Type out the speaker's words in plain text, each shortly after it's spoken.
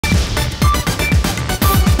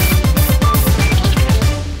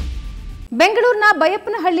ಬೆಂಗಳೂರಿನ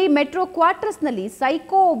Baiyappanahalli metro ಕ್ವಾರ್ಟರ್ಸ್ನಲ್ಲಿ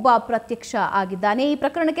psycho ಒಬ್ಬ ಪ್ರತ್ಯಕ್ಷ ಆಗಿದ್ದಾನೆ. ಈ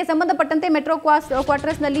ಪ್ರಕರಣಕ್ಕೆ ಸಂಬಂಧಪಟ್ಟಂತೆ ಮೆಟ್ರೋ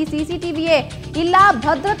ಕ್ವಾರ್ಟರ್ಸ್ನಲ್ಲಿ ಸಿಸಿಟಿವಿಯೇ ಇಲ್ಲ,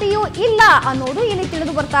 ಭದ್ರತೆಯೂ ಇಲ್ಲ ಅನ್ನೋದು ಇಲ್ಲಿ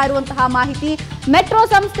ತಿಳಿದು ಬರ್ತಾ ಇರುವಂತಹ ಮಾಹಿತಿ. ಮೆಟ್ರೋ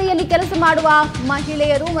ಸಂಸ್ಥೆಯಲ್ಲಿ ಕೆಲಸ ಮಾಡುವ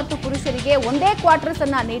ಮಹಿಳೆಯರು ಮತ್ತು ಪುರುಷರಿಗೆ ಒಂದೇ ಕ್ವಾರ್ಟರ್ಸ್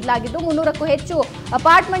ಅನ್ನ ನೀಡಲಾಗಿದ್ದು 300ಕ್ಕೂ ಹೆಚ್ಚು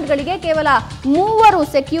ಅಪಾರ್ಟ್ಮೆಂಟ್ಗಳಿಗೆ ಕೇವಲ 3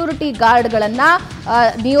 ಸೆಕ್ಯೂರಿಟಿ ಗಾರ್ಡ್ಗಳನ್ನ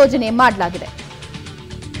ನಿಯೋಜನೆ ಮಾಡಲಾಗಿದೆ.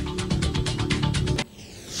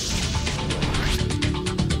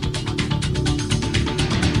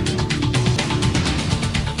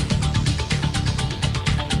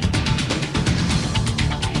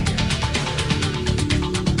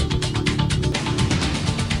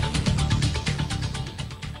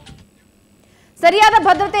 ಸರಿಯಾದ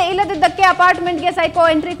ಭದ್ರತೆ ಇಲ್ಲದಿದ್ದಕ್ಕೆ ಅಪಾರ್ಟ್ಮೆಂಟ್ಗೆ ಸೈಕೋ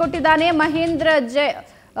ಎಂಟ್ರಿ ಕೊಟ್ಟಿದ್ದಾನೆ.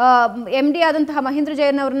 ಎಂಡಿ ಆದಂತಹ ಮಹೇಂದ್ರ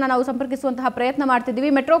ಜೈನ್ ಅವರನ್ನ ನಾವು ಸಂಪರ್ಕಿಸುವಂತಹ ಪ್ರಯತ್ನ ಮಾಡ್ತಿದ್ದೀವಿ.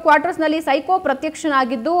 ಮೆಟ್ರೋ ಕ್ವಾರ್ಟರ್ಸ್ನಲ್ಲಿ ಸೈಕೋ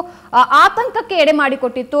ಪ್ರತ್ಯಕ್ಷನಾಗಿದ್ದು ಆತಂಕಕ್ಕೆ ಎಡೆ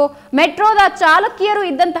ಮಾಡಿಕೊಟ್ಟಿತ್ತು. ಮೆಟ್ರೋದ ಚಾಲಕಿಯರು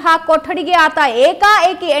ಇದ್ದಂತಹ ಕೊಠಡಿಗೆ ಆತ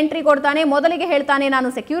ಏಕಾಏಕಿ ಎಂಟ್ರಿ ಕೊಡ್ತಾನೆ. ಮೊದಲಿಗೆ ಹೇಳ್ತಾನೆ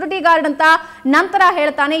ನಾನು ಸೆಕ್ಯೂರಿಟಿ ಗಾರ್ಡ್ ಅಂತ, ನಂತರ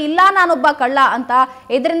ಹೇಳ್ತಾನೆ ಇಲ್ಲ ನಾನೊಬ್ಬ ಕಳ್ಳ ಅಂತ.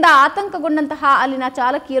 ಇದರಿಂದ ಆತಂಕಗೊಂಡಂತಹ ಅಲ್ಲಿನ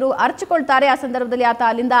ಚಾಲಕಿಯರು ಅರ್ಚಿಕೊಳ್ತಾರೆ. ಆ ಸಂದರ್ಭದಲ್ಲಿ ಆತ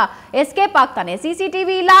ಅಲ್ಲಿಂದ ಎಸ್ಕೇಪ್ ಆಗ್ತಾನೆ.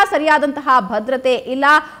 ಸಿಸಿಟಿವಿ ಇಲ್ಲ, ಸರಿಯಾದಂತಹ ಭದ್ರತೆ ಇಲ್ಲ,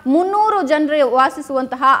 300 ಜನರು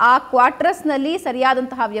ವಾಸಿಸುವಂತಹ ಆ ಕ್ವಾರ್ಟರ್ಸ್ನಲ್ಲಿ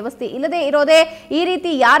ಸರಿಯಾದಂತಹ ವ್ಯವಸ್ಥೆ ಇಲ್ಲದೆ ಇರೋದೇ ಈ ರೀತಿ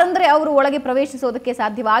ಯಾರಂದ್ರೆ ಅವರು ಒಳಗೆ ಪ್ರವೇಶಿಸೋದಕ್ಕೆ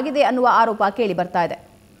ಸಾಧ್ಯವಾಗಿದೆ ಅನ್ನುವ ಆರೋಪ ಕೇಳಿ ಬರ್ತಾ ಇದೆ.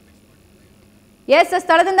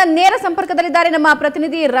 ಸ್ಥಳದಿಂದ ನೇರ ಸಂಪರ್ಕದಲ್ಲಿದ್ದಾರೆ ನಮ್ಮ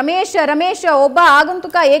ಪ್ರತಿನಿಧಿ ರಮೇಶ್. ಒಬ್ಬ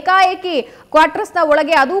ಆಗಂತುಕ ಏಕಾಏಕಿ ಕ್ವಾರ್ಟರ್ಸ್ನ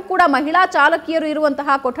ಒಳಗೆ, ಅದು ಕೂಡ ಮಹಿಳಾ ಚಾಲಕಿಯರು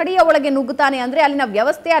ಇರುವಂತಹ ಕೊಠಡಿಯ ಒಳಗೆ ನುಗ್ಗುತ್ತಾನೆ ಅಂದ್ರೆ ಅಲ್ಲಿನ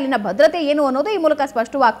ವ್ಯವಸ್ಥೆ, ಅಲ್ಲಿನ ಭದ್ರತೆ ಏನು ಅನ್ನೋದು ಈ ಮೂಲಕ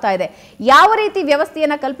ಸ್ಪಷ್ಟವಾಗ್ತಾ ಇದೆ. ಯಾವ ರೀತಿ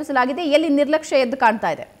ವ್ಯವಸ್ಥೆಯನ್ನ ಕಲ್ಪಿಸಲಾಗಿದೆ, ಎಲ್ಲಿ ನಿರ್ಲಕ್ಷ್ಯ ಎದ್ದು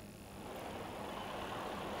ಕಾಣ್ತಾ ಇದೆ?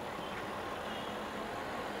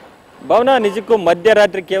 ಭವನ ನಿಜಕ್ಕೂ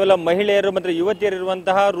ಮಧ್ಯರಾತ್ರಿ ಕೇವಲ ಮಹಿಳೆಯರು ಮತ್ತು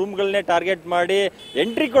ಯುವತಿಯರಿರುವಂತಹ ರೂಮ್ಗಳನ್ನೇ ಟಾರ್ಗೆಟ್ ಮಾಡಿ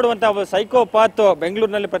ಎಂಟ್ರಿ ಕೊಡುವಂತಹ ಸೈಕೋಪಾತ್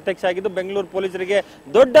ಬೆಂಗಳೂರಿನಲ್ಲಿ ಪ್ರತ್ಯಕ್ಷ ಆಗಿದ್ದು ಬೆಂಗಳೂರು ಪೊಲೀಸರಿಗೆ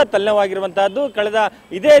ದೊಡ್ಡ ತಲೆನೋವಾಗಿರುವಂತಹದ್ದು. ಕಳೆದ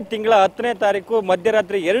ಇದೇ ತಿಂಗಳ 10ನೇ ತಾರೀಕು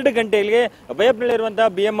ಮಧ್ಯರಾತ್ರಿ 2 ಗಂಟೆಗೆ ಬಯಪ್ಪನಹಳ್ಳಿರುವಂತಹ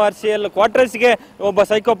BMRCL ಕ್ವಾರ್ಟರ್ಸ್ಗೆ ಒಬ್ಬ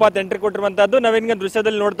ಸೈಕೋಪಾತ್ ಎಂಟ್ರಿ ಕೊಟ್ಟಿರುವಂತಹದ್ದು ನಾವೇನು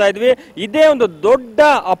ದೃಶ್ಯದಲ್ಲಿ ನೋಡ್ತಾ ಇದ್ವಿ. ಇದೇ ಒಂದು ದೊಡ್ಡ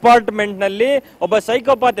ಅಪಾರ್ಟ್ಮೆಂಟ್ ನಲ್ಲಿ ಒಬ್ಬ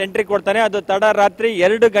ಸೈಕೋಪಾತ್ ಎಂಟ್ರಿ ಕೊಡ್ತಾನೆ. ಅದು ತಡರಾತ್ರಿ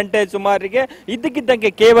 2 ಗಂಟೆ ಸುಮಾರಿಗೆ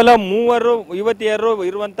ಇದ್ದಕ್ಕಿದ್ದಂಗೆ ಕೇವಲ 3 ಯುವತಿಯರು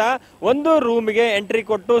ಇರುವಂತಹ ಒಂದು ರೂಮ್ಗೆ ಎಂಟ್ರಿ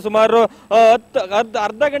ಕೊಟ್ಟು ಸುಮಾರು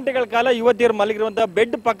ಅರ್ಧ ಗಂಟೆಗಳ ಕಾಲ ಯುವತಿಯರು ಮಲಗಿರುವಂತಹ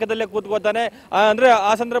ಬೆಡ್ ಪಕ್ಕದಲ್ಲೇ ಕೂತ್ಕೋತಾನೆ. ಅಂದ್ರೆ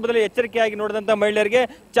ಆ ಸಂದರ್ಭದಲ್ಲಿ ಎಚ್ಚರಿಕೆಯಾಗಿ ನೋಡಿದಂತ ಮಹಿಳೆಯರಿಗೆ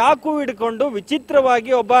ಚಾಕು ಹಿಡ್ಕೊಂಡು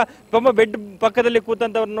ವಿಚಿತ್ರವಾಗಿ ಒಬ್ಬ ಬೆಡ್ ಪಕ್ಕದಲ್ಲಿ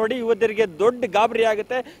ಕೂತಂತವ್ರು ನೋಡಿ ಯುವತಿಯರಿಗೆ ದೊಡ್ಡ ಗಾಬರಿ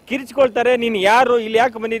ಆಗುತ್ತೆ. ಕಿರಿಚ್ಕೊಳ್ತಾರೆ, ನೀನ್ ಯಾರು, ಇಲ್ಲಿ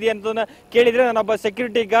ಯಾಕೆ ಬಂದಿದ್ದೀಯ ಅಂತ ಕೇಳಿದ್ರೆ ನಾನೊಬ್ಬ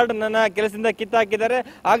ಸೆಕ್ಯೂರಿಟಿ ಗಾರ್ಡ್, ನನ್ನ ಕೆಲಸದಿಂದ ಕಿತ್ತಾಕಿದ್ದಾರೆ,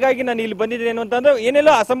 ಹಾಗಾಗಿ ನಾನು ಇಲ್ಲಿ ಬಂದಿದ್ದೇನೆ ಅಂತಂದ್ರೆ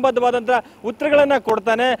ಏನೆಲ್ಲೋ ಅಸಂಬದ್ಧವಾದಂತಹ ಉತ್ತರಗಳನ್ನ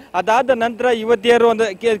ಕೊಡ್ತಾನೆ. ಅದಾದ ನಂತರ ಯುವತಿಯರು ಒಂದು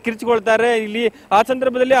ಕಿರಿಚ್ಕೊಳ್ತಾರೆ. ಇಲ್ಲಿ ಆ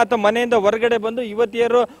ಸಂದರ್ಭದಲ್ಲಿ ಆತ ಮನೆಯಿಂದ ಹೊರಗಡೆ ಬಂದು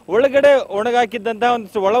ಯುವತಿಯರು ಒಳಗಡೆ ಒಣಗಾಕಿದ್ದಂತಹ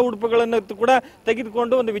ಒಂದು ಒಳ ಉಡುಪುಗಳನ್ನು ಕೂಡ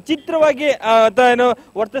ತೆಗೆದುಕೊಂಡು ಒಂದು ವಿಚಿತ್ರವಾಗಿ ಆತ ಏನು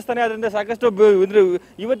ವರ್ತಿಸ್ತಾನೆ. ಅದರಿಂದ ಸಾಕಷ್ಟು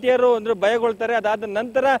ಯುವತಿಯರು ಅಂದ್ರೆ ಭಯಗೊಳ್ತಾರೆ. ಅದಾದ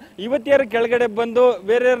ನಂತರ ಯುವತಿಯರು ಕೆಳಗಡೆ ಬಂದು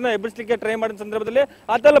ಬೇರೆಯವ್ರನ್ನ ಎಬ್ಬಿಸ್ಲಿಕ್ಕೆ ಟ್ರೈ ಮಾಡಿದ ಸಂದರ್ಭದಲ್ಲಿ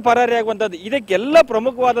ಆತೆಲ್ಲ ಪರಾರಿ ಆಗುವಂತದ್ದು. ಇದಕ್ಕೆಲ್ಲ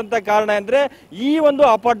ಪ್ರಮುಖವಾದಂತಹ ಕಾರಣ ಅಂದ್ರೆ ಈ ಒಂದು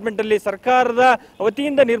ಅಪಾರ್ಟ್ಮೆಂಟ್ ಅಲ್ಲಿ ಸರ್ಕಾರದ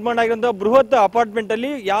ವತಿಯಿಂದ ನಿರ್ಮಾಣ ಆಗಿರುವಂತಹ ಬೃಹತ್ ಅಪಾರ್ಟ್ಮೆಂಟ್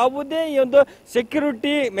ಅಲ್ಲಿ ಯಾವುದೇ ಈ ಒಂದು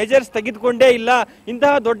ಸೆಕ್ಯೂರಿಟಿ ಮೆಜರ್ಸ್ ತೆಗೆದುಕೊಂಡೇ ಇಲ್ಲ.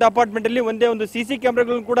 ಇಂತಹ ದೊಡ್ಡ ಅಪಾರ್ಟ್ಮೆಂಟ್ ಅಲ್ಲಿ ಒಂದೇ ಒಂದು ಸಿಸಿ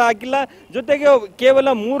ಕ್ಯಾಮೆರಾಗಳನ್ನು ಕೂಡ ಹಾಕಿಲ್ಲ. ಜೊತೆಗೆ ಕೇವಲ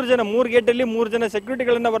 3 ಗೇಟ್ ಅಲ್ಲಿ 3 ಜನ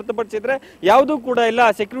ಸೆಕ್ಯೂರಿಟಿಗಳನ್ನ ಹೊರತುಪಡಿಸಿದ್ರೆ ಯಾವುದೂ ಕೂಡ ಇಲ್ಲ.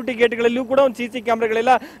 ಸೆಕ್ಯೂರಿಟಿ ಗೇಟ್ಗಳಲ್ಲಿಯೂ ಕೂಡ ಒಂದು ಸಿಸಿ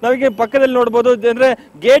ಕ್ಯಾಮೆರಾಗಳಿಲ್ಲ. ನಾವೀಗ ಪಕ್ಕದಲ್ಲಿ ನೋಡಬಹುದು. ಅಂದ್ರೆ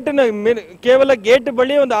ಗೇಟ್ ಕೇವಲ ಗೇಟ್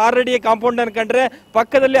ಬಳಿ ಒಂದು 6 ಅಡಿಯ ಕಾಂಪೌಂಡ್ ಅನ್ನು ಕಂಡ್ರೆ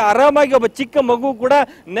ಪಕ್ಕದಲ್ಲಿ ಆರಾಮಾಗಿ ಒಬ್ಬ ಚಿಕ್ಕ ಮಗು ಕೂಡ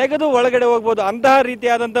ನೆಗೆದು ಒಳಗಡೆ ಹೋಗ್ಬೋದು. ಅಂತಹ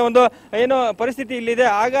ರೀತಿಯಾದಂತಹ ಒಂದು ಏನೋ ಪರಿಸ್ಥಿತಿ ಇಲ್ಲಿದೆ.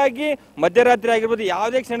 ಹಾಗಾಗಿ ಮಧ್ಯರಾತ್ರಿ ಆಗಿರ್ಬೋದು,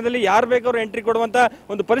 ಯಾವುದೇ ಕ್ಷಣದಲ್ಲಿ ಯಾರು ಬೇಕಾದ್ರೂ ಎಂಟ್ರಿ ಕೊಡುವಂತ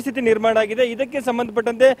ಒಂದು ಪರಿಸ್ಥಿತಿ ನಿರ್ಮಾಣ ಆಗಿದೆ. ಇದಕ್ಕೆ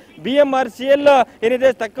ಸಂಬಂಧಪಟ್ಟಂತೆ BMRCL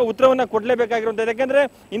ಏನಿದೆ ತಕ್ಕ ಉತ್ತರವನ್ನ ಕೊಡ್ಲೇಬೇಕಾಗಿರುವಂತ. ಯಾಕಂದ್ರೆ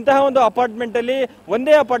ಇಂತಹ ಒಂದು ಅಪಾರ್ಟ್ಮೆಂಟ್ ಅಲ್ಲಿ,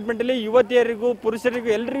 ಒಂದೇ ಅಪಾರ್ಟ್ಮೆಂಟ್ ಅಲ್ಲಿ ಯುವತಿಯರಿಗೂ ಪುರುಷರಿಗೂ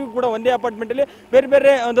ಎಲ್ಲರಿಗೂ ಕೂಡ ಒಂದೇ ಅಪಾರ್ಟ್ಮೆಂಟ್ ಅಲ್ಲಿ ಬೇರೆ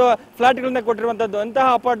ಬೇರೆ ಒಂದು ಫ್ಲಾಟ್ ಗಳನ್ನ ಕೊಟ್ಟಿರುವಂತದ್ದು. ಅಂತಹ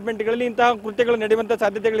ಅಪಾರ್ಟ್ಮೆಂಟ್ ಗಳಲ್ಲಿ ಇಂತಹ ಕೃತ್ಯಗಳು ನಡೆಯುವಂತಹ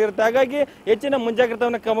ಸಾಧ್ಯತೆಗಳು ಇರುತ್ತೆ. ಹಾಗಾಗಿ ಹೆಚ್ಚಿನ ಮುಂಜಾಗ್ರತಾ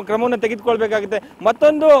ಕ್ರಮವನ್ನು ತೆಗೆದುಕೊಳ್ಬೇಕಾಗುತ್ತೆ.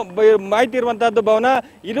 ಮತ್ತೊಂದು ಮಾಹಿತಿ ಇರುವಂತಹದ್ದು ಭವನ,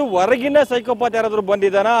 ಇದು ಹೊರಗಿನ ಸೈಕೋಪಾತ್ ಯಾರಾದ್ರೂ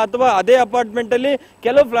ಬಂದಿದ್ದಾನ ಅಥವಾ ಅದೇ ಅಪಾರ್ಟ್ಮೆಂಟ್ ಅಲ್ಲಿ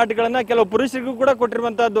ಕೆಲವು ಫ್ಲಾಟ್ ಗಳನ್ನ ಕೆಲವು ಪುರುಷರಿಗೂ ಕೂಡ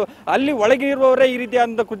ಕೊಟ್ಟಿರುವಂತಹದ್ದು. ಅಲ್ಲಿ ಒಳಗೆ ಇರುವವರೇ ಈ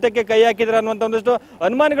ರೀತಿಯಾದಂತಹ ಕೃತ್ಯಕ್ಕೆ ಕೈ ಹಾಕಿದ್ರೆ ಅನ್ನುವಂತ ಒಂದಷ್ಟು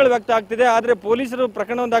ಅನುಮಾನಗಳು ವ್ಯಕ್ತ ಆಗ್ತಿದೆ. ಆದ್ರೆ ಪೊಲೀಸರು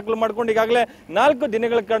ಪ್ರಕರಣವನ್ನು ದಾಖಲು ಮಾಡ್ಕೊಂಡು ಈಗಾಗಲೇ 4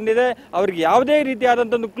 ದಿನಗಳ ಕಂಡಿದೆ. ಅವ್ರಿಗೆ ಯಾವುದೇ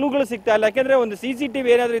ರೀತಿಯಾದಂತ ಒಂದು ಕ್ಲೂಗಳು ಸಿಗ್ತಾ ಇಲ್ಲ. ಯಾಕೆಂದ್ರೆ ಒಂದು CCTV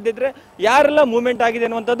ಏನಾದ್ರೂ ಇದ್ದಿದ್ರೆ ಯಾರೆಲ್ಲ ಮೂವ್ಮೆಂಟ್ ಆಗಿದೆ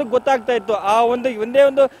ಅನ್ನುವಂಥದ್ದು ಗೊತ್ತಾಗ್ತಾ ಇತ್ತು. ಆ ಒಂದೇ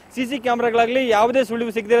ಒಂದು CC ಕ್ಯಾಮೆರಾಗಳಾಗ್ಲಿ ಯಾವುದೇ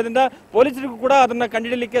ಸುಳಿವು ಸಿಗದಿರೋದ್ರಿಂದ ಪೊಲೀಸರಿಗೂ ಕೂಡ ಅದನ್ನ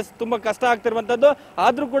ಕಂಡುಹಿಡಿಯಲಿಕ್ಕೆ ತುಂಬಾ ಕಷ್ಟ ಆಗ್ತಿರುವಂತದ್ದು.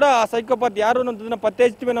 ಆದ್ರೂ ಕೂಡ ಆ ಸೈಕೋಪಾತ್ ಯಾರು ಅನ್ನೋದನ್ನ ಪತ್ತೆ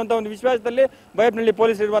ಹಚ್ತೀವಿ ಅನ್ನುವಂತ ಒಂದು ವಿಶ್ವಾಸದಲ್ಲಿ ಬಯಪ್ಪನಹಳ್ಳಿ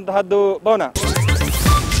ಪೊಲೀಸರು ಇರುವಂತಹದ್ದು ಭವನ.